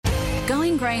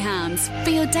Going Greyhounds for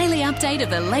your daily update of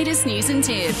the latest news and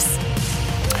tips.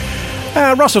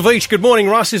 Russell Veitch, good morning,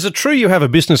 Russ. Is it true you have a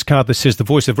business card that says the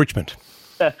Voice of Richmond?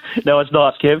 No, it's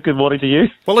not, Kev. Good morning to you.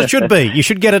 Well, it should be. You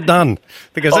should get it done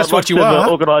because that's what you are.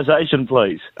 Organisation,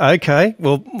 please. Okay,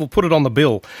 well, we'll put it on the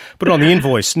bill, put it on the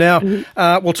invoice. Now,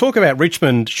 we'll talk about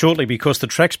Richmond shortly because the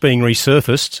track's being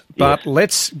resurfaced, but Yes.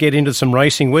 Let's get into some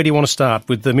racing. Where do you want to start?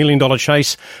 With the $1 Million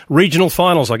Chase regional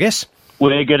finals, I guess?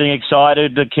 We're getting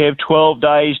excited, Kev. 12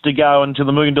 days to go into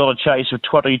the $1 Million Chase of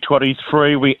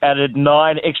 2023. We added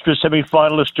 9 extra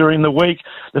semi-finalists during the week.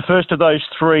 The first of those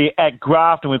 3 at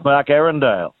Grafton with Mark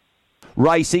Arundale.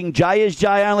 Racing, J is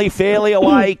J, only fairly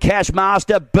away. Cash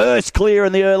Master burst clear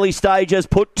in the early stages,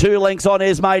 put 2 lengths on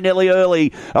Esme Nelly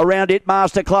early. Around it,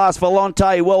 Masterclass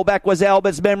Volante. Well back was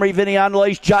Albert's Memory, Vinny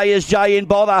Unleashed. J is J in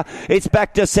bother. It's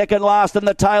back to second last, and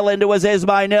the tail ender was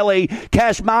Esme Nelly.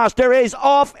 Cash Master is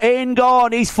off and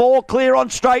gone. He's 4 clear on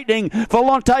straightening.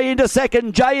 Volante into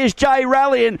second. J is J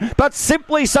rallying, but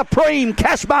Simply Supreme.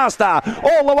 Cash Master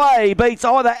all the way beats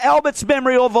either Albert's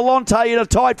Memory or Volante in a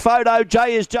tight photo.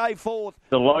 J is J fourth.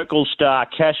 The local star,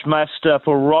 Cash Master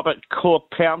for Robert Cook,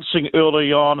 pouncing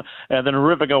early on and then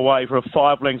ripping away for a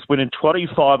 5-length win in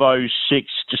 25.06,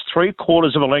 just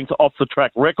 3/4 of a length off the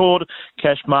track record.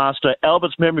 Cash Master,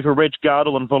 Albert's Memory for Reg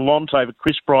Gardle and Volante for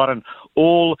Chris Bryden,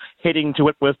 all heading to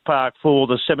Whitworth Park for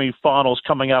the semi-finals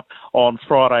coming up on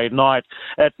Friday night.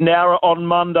 At Nowra on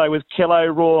Monday with Kel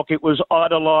O'Rourke, it was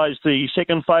Idolised, the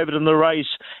second favourite in the race.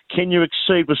 Can You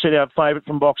Exceed was set out favourite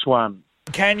from box 1.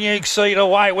 Can You Exceed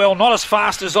away? Well, not as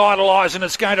fast as Idolised, and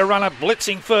it's going to run a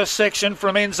blitzing first section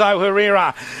from Enzo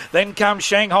Herrera. Then comes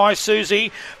Shanghai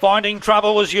Susie. Finding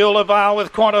Trouble was Eulaval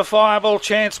with Quantifiable,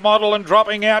 Chance Model, and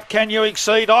dropping out Can You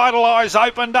Exceed. Idolised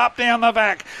opened up down the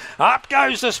back. Up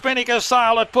goes the Spinnaker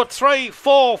Sail. It put 3,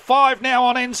 4, 5 now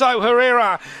on Enzo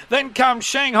Herrera. Then comes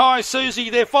Shanghai Susie.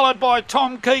 They're followed by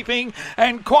Tom Keeping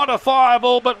and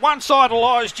Quantifiable. But once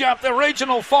Idolised jumped, the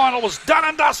regional final was done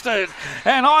and dusted.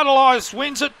 And Idolised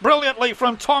wins it brilliantly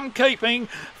from Tom Keeping.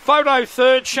 Photo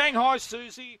third, Shanghai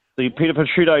Susie. The Peter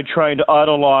Petruccio trained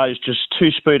Idolised, just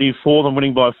too speedy for them,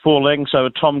 winning by 4 lengths over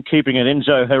Tom Keeping and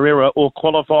Enzo Herrera, all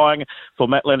qualifying for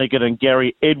Matt Lanigan and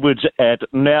Gary Edwards at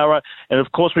Nowra. And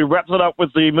of course, we wrapped it up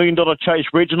with the $1 Million Chase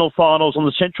regional finals on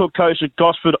the Central Coast at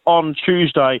Gosford on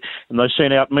Tuesday, and they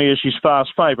sent out Mia, she's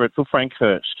fast favourite for Frank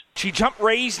Hurst. She jumped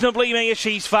reasonably, Mia,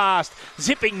 she's fast.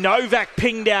 Zipping Novak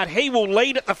pinged out. He will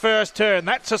lead at the first turn.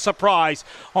 That's a surprise.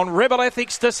 On Rebel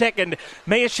Ethics to second.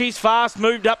 Mia, she's fast,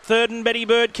 moved up third, and Betty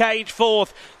Birdcage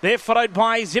fourth. They're followed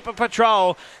by Zipper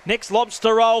Patrol. Next,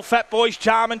 Lobster Roll, Fat Boys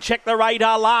Charm, and Check the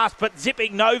Radar last. But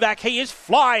Zipping Novak, he is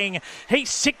flying. He's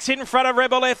 6 in front of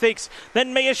Rebel Ethics.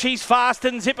 Then Mia, she's fast,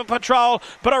 and Zipper Patrol.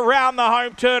 But around the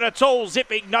home turn, it's all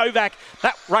Zipping Novak.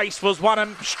 That race was won,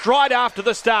 and stride after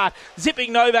the start.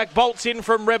 Zipping Novak bolts in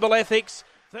from Rebel Ethics.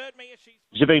 Third, Mia, she's...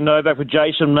 Zipping Novak for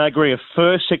Jason Magri, a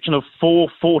first section of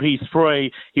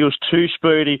 4:43. He was too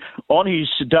speedy. On his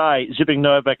day, Zipping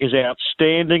Novak is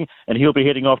outstanding, and he'll be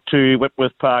heading off to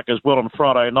Whitworth Park as well on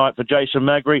Friday night for Jason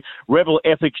Magri. Rebel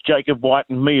Ethics, Jacob White,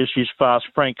 and Mia, she's fast,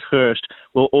 Frank Hurst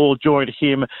will all join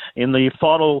him in the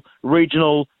final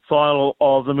regional final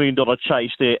of the $1 Million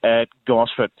Chase there at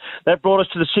Gosford. That brought us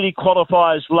to the city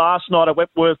qualifiers last night at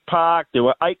Whitworth Park. There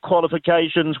were 8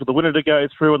 qualifications with the winner to go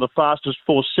through in the fastest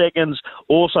 4 seconds,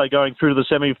 also going through to the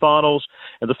semi-finals.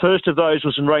 And the first of those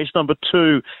was in race number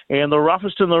 2. And the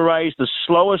roughest in the race, the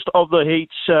slowest of the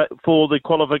heats for the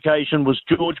qualification was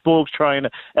George Borg's train,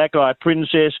 Akai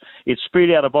Princess. It speed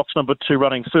out of box number 2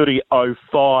 running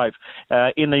 30.05.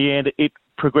 In the end, it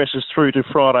progresses through to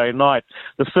Friday night.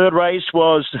 The third race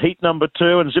was heat number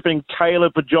 2, and Zipping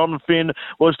Caleb for John Finn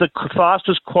was the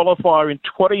fastest qualifier in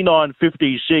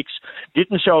 29.56.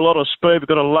 Didn't show a lot of speed, but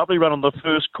got a lovely run on the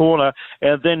first corner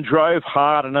and then drove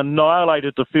hard and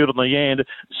annihilated the field in the end.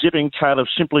 Zipping Caleb,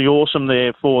 simply awesome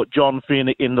there for John Finn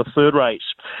in the third race.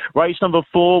 Race number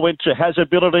 4 went to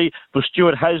Hazability for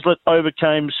Stuart Hazlitt,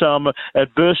 overcame some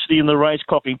adversity in the race,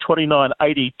 clocking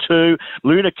 29.82.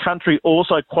 Luna Country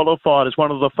also qualified as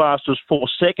one of the fastest 4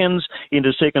 seconds,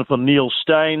 into second for Neil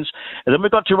Staines. And then we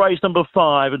got to race number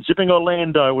 5, and Zipping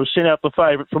Orlando was sent out the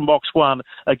favourite from box 1,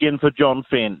 again for John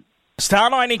Finn.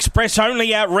 Starline Express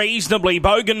only out reasonably.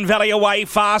 Bogan Valley away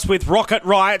fast with Rocket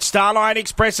Riot. Starline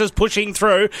Express is pushing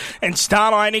through, and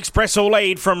Starline Express will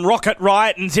lead from Rocket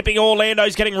Riot, and Zipping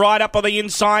Orlando's getting right up on the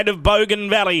inside of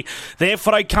Bogan Valley. There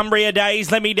for Cumbria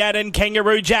Days, Lemmy Dad and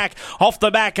Kangaroo Jack off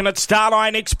the back, and it's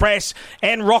Starline Express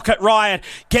and Rocket Riot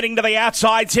getting to the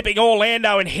outside. Zipping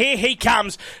Orlando, and here he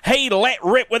comes. He let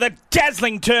rip with a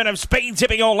dazzling turn of speed.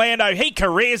 Zipping Orlando, he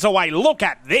careers away. Look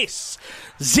at this.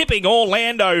 Zipping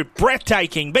Orlando,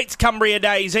 breathtaking. Beats Cumbria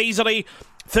Days easily.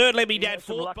 Third, Let Me Dad.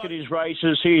 Some luck at his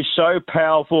races. He's so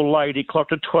powerful late. He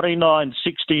clocked at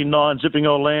 29.69, Zipping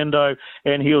Orlando,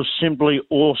 and he was simply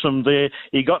awesome there.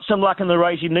 He got some luck in the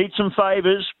race. He needs some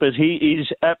favours, but he is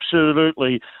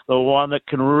absolutely the one that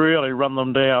can really run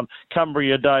them down.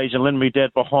 Cumbria Days and Lend Me Dad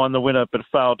behind the winner, but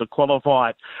failed to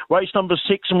qualify. Race number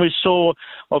 6, and we saw,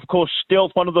 of course,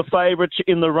 Stealth, one of the favourites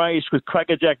in the race with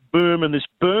Crackerjack Boom, and this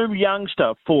Boom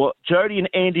youngster for Jody and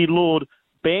Andy Lord,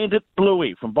 Bandit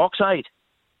Bluey from box 8.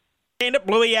 Bandit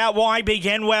Bluey out wide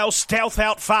began well, Stealth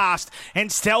out fast,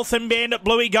 and Stealth and Bandit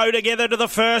Bluey go together to the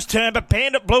first turn, but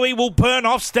Bandit Bluey will burn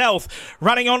off Stealth.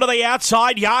 Running onto the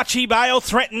outside, Yarchi Bale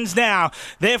threatens now.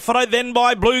 They're followed then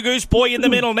by Blue Goose Boy in the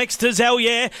middle next to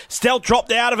Zellier. Stealth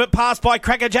dropped out of it, passed by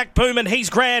Crackerjack Boom, and he's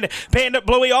grand. Bandit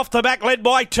Bluey off the back, led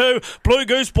by 2. Blue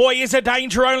Goose Boy is a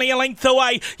danger, only a length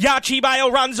away. Yarchi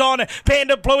Bale runs on.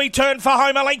 Bandit Bluey turned for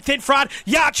home, a length in front.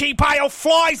 Yarchi Bale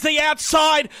flies the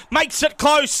outside, makes it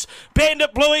close.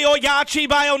 Bandit Bluey or Yarchi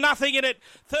Bale, nothing in it.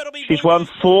 She's won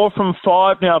 4 from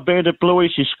 5 now, Bandit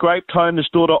Bluey. She scraped home this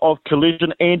daughter of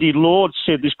Collision. Andy Lord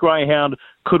said this greyhound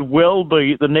could well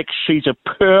be the next She's a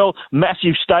Pearl.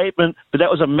 Massive statement, but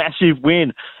that was a massive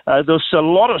win. There's a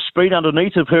lot of speed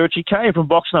underneath of her. She came from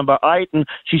box number 8, and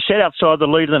she sat outside the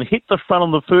lead and then hit the front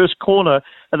on the first corner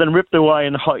and then ripped away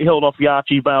and held off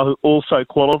Yarchi Bale, who also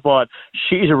qualified.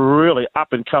 She's a really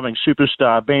up-and-coming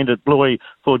superstar, Bandit Bluey,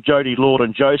 for Jody Lord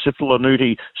and Joseph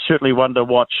Lanuti. Certainly one to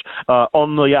watch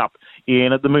on the up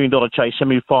in at the $1 Million Chase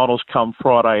semi-finals come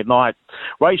Friday night.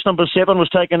 Race number 7 was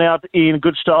taken out in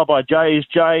good style by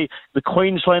J.S.J. The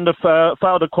Queenslander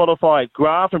failed to qualify at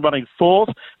Grafton, running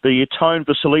 4th. The Tone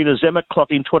for Selena Zemet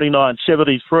clocking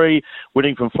 29.73,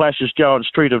 winning from Flashes Joe and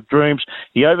Street of Dreams.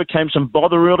 He overcame some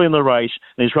bother early in the race,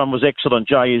 and his run was excellent,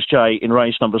 J.S.J. in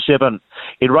race number 7.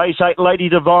 In race 8, Lady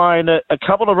Divine, a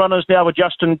couple of runners now with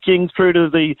Justin King through to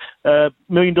the $1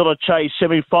 Million Chase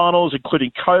semi-finals,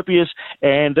 including Copious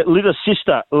and Little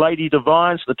Sister, Lady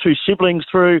Divine. So the 2 siblings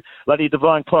through, Lady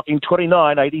Divine clocking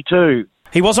 29.82.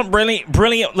 He wasn't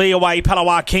brilliantly away,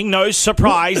 Palawa King. No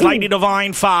surprise. Lady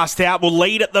Divine fast out will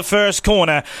lead at the first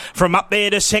corner. From up there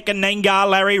to second, Nengar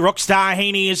Larry. Rockstar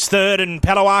Heaney is third, and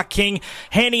Palawa King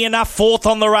handy enough 4th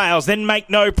on the rails. Then Make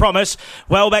No Promise.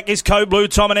 Well back is Co Blue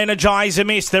Tom and Energizer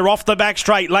Miss. They're off the back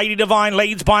straight. Lady Divine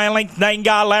leads by a length.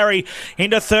 Nengar Larry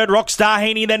into third. Rockstar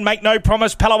Heaney. Then Make No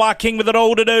Promise. Palawa King with it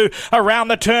all to do. Around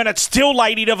the turn, it's still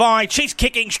Lady Divine. She's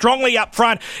kicking strongly up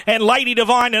front, and Lady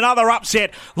Divine another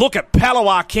upset. Look at Palawa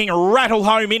King rattle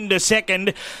home into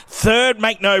second. Third,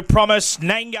 Make No Promise.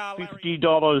 Nangar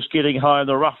 $50 getting home,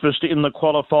 the roughest in the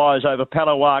qualifiers over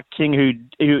Palawa King, who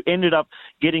ended up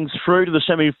getting through to the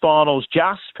semi-finals,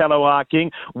 just Palawa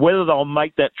King. Whether they'll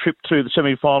make that trip to the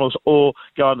semi-finals or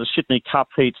go in the Sydney Cup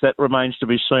heats, that remains to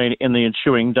be seen in the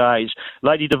ensuing days.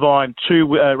 Lady Divine, 2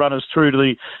 runners through to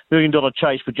the $1 Million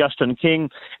Chase for Justin King.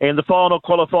 And the final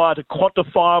qualifier to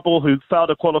Quantifiable, who failed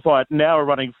to qualify, now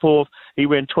running 4th. He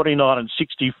went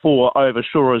 29.64 over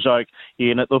Shorer's Oak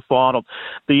in at the final.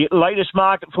 The latest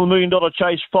market for the $1 Million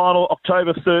Chase final,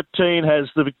 October 13, has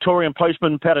the Victorian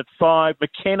Postman Pad at 5,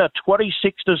 McKenna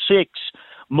 26-6.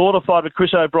 Mortified with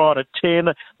Chris O'Brien at 10.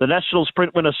 The National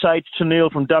Sprint winner Sage Tennille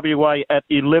from WA at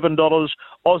 $11.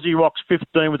 Aussie Rocks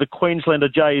 15 with the Queenslander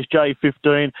J.S.J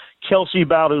 15. Kelsey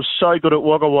Bale, who's so good at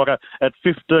Wagga Wagga, at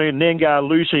 15. Nengar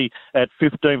Lucy at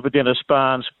 15 for Dennis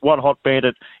Barnes. One Hot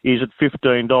Bandit is at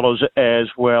 $15 as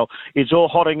well. It's all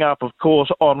hotting up, of course,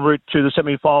 en route to the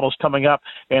semi-finals coming up,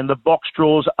 and the box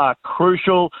draws are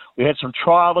crucial. We had some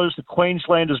trialers, the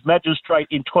Queenslanders Magistrate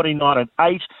in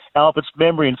 29.8, Albert's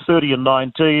Memory in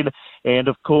 30.19, and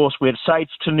of course we had Sage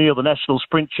Tennille, the National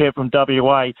Sprint Chair from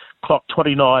WA, clocked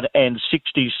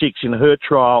 29.66 in her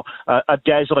trial. A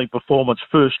dazzling performance,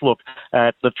 first look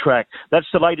at the track. That's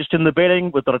the latest in the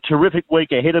betting. We've got a terrific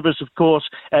week ahead of us, of course,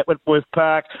 at Wentworth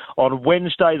Park. On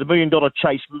Wednesday, the $1 Million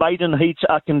Chase maiden heats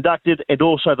are conducted, and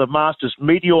also the Masters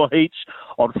Meteor heats.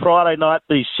 On Friday night,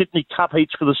 the Sydney Cup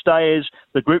heats for the stayers,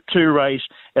 the Group 2 race,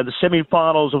 and the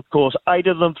semi-finals, of course, 8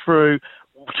 of them through.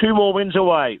 2 more wins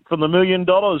away from the $1 million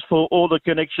for all the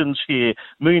connections here.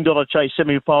 $1 Million Chase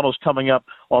semi-finals coming up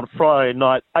on Friday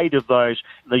night, 8 of those.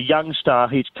 The Young Star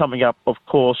heats coming up, of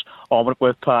course, on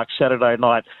Wentworth Park Saturday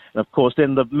night. And, of course,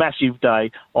 then the massive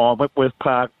day on Wentworth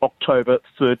Park, October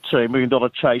 13, $1 Million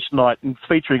Chase night, and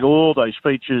featuring all those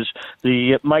features,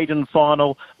 the maiden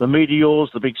final, the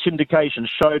Meteors, the big syndication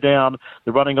showdown,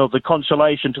 the running of the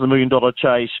consolation to the $1 Million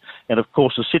Chase, and, of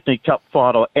course, the Sydney Cup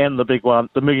final and the big one,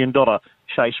 the $1 Million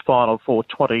Chase final for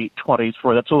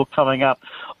 2023. That's all coming up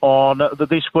on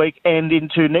this week and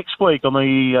into next week on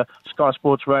the Sky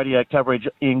Sports Radio coverage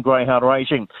in greyhound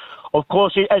racing. Of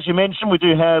course, as you mentioned, we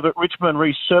do have Richmond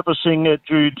resurfacing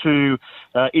due to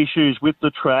issues with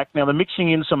the track. Now, they're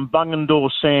mixing in some Bungendore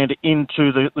sand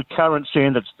into the current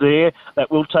sand that's there.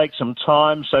 That will take some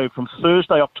time. So from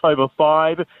Thursday, October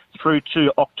 5 through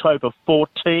to October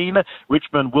 14,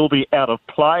 Richmond will be out of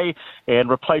play, and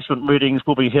replacement meetings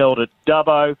will be held at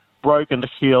Dubbo, Broken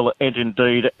Hill, and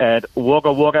indeed at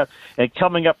Wagga Wagga. And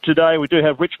coming up today, we do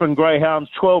have Richmond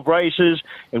Greyhounds, 12 races,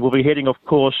 and we'll be heading, of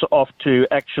course, off to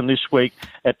action this week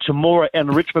at Temora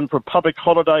and Richmond for public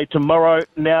holiday tomorrow,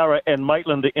 Nowra and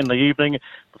Maitland in the evening,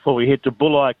 before we head to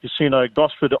Bulli Casino,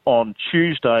 Gosford on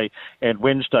Tuesday, and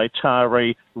Wednesday,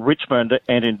 Taree, Richmond,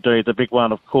 and indeed the big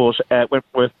one, of course, at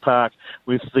Wentworth Park,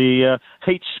 with the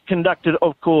heats conducted,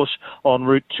 of course, en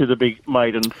route to the big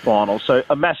maiden final. So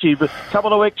a massive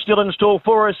couple of weeks still in store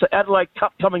for us. The Adelaide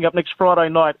Cup coming up next Friday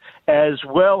night as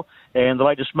well. And the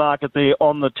latest market there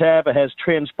on the tab has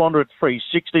Transponder at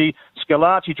 $3.60.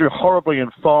 Scolati drew horribly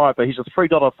in 5, but he's a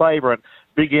 $3 favourite.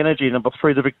 Big Energy, number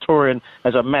 3, the Victorian,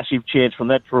 has a massive chance from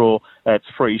that draw at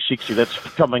 $3.60. That's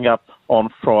coming up on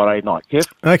Friday night. Kev?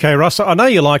 Okay, Russ, I know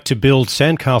you like to build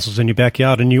sandcastles in your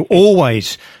backyard and you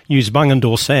always use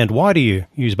Bungendore sand. Why do you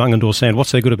use Bungendore sand?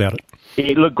 What's so good about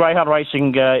it? Look, greyhound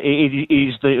racing it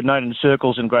is known in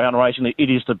circles in greyhound racing that it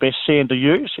is the best sand to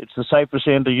use. It's the safest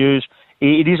sand to use.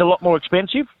 It is a lot more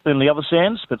expensive than the other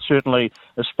sands, but certainly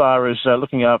as far as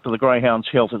looking after the greyhound's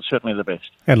health, it's certainly the best.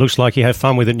 It looks like you have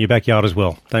fun with it in your backyard as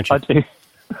well, don't you? I do.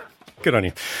 Good on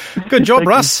you. Good job,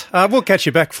 Russ. We'll catch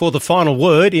you back for the final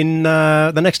word in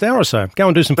the next hour or so. Go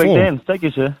and do some form. Thank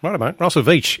you, sir. Right, mate. Russell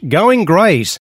Veitch, Going Greys.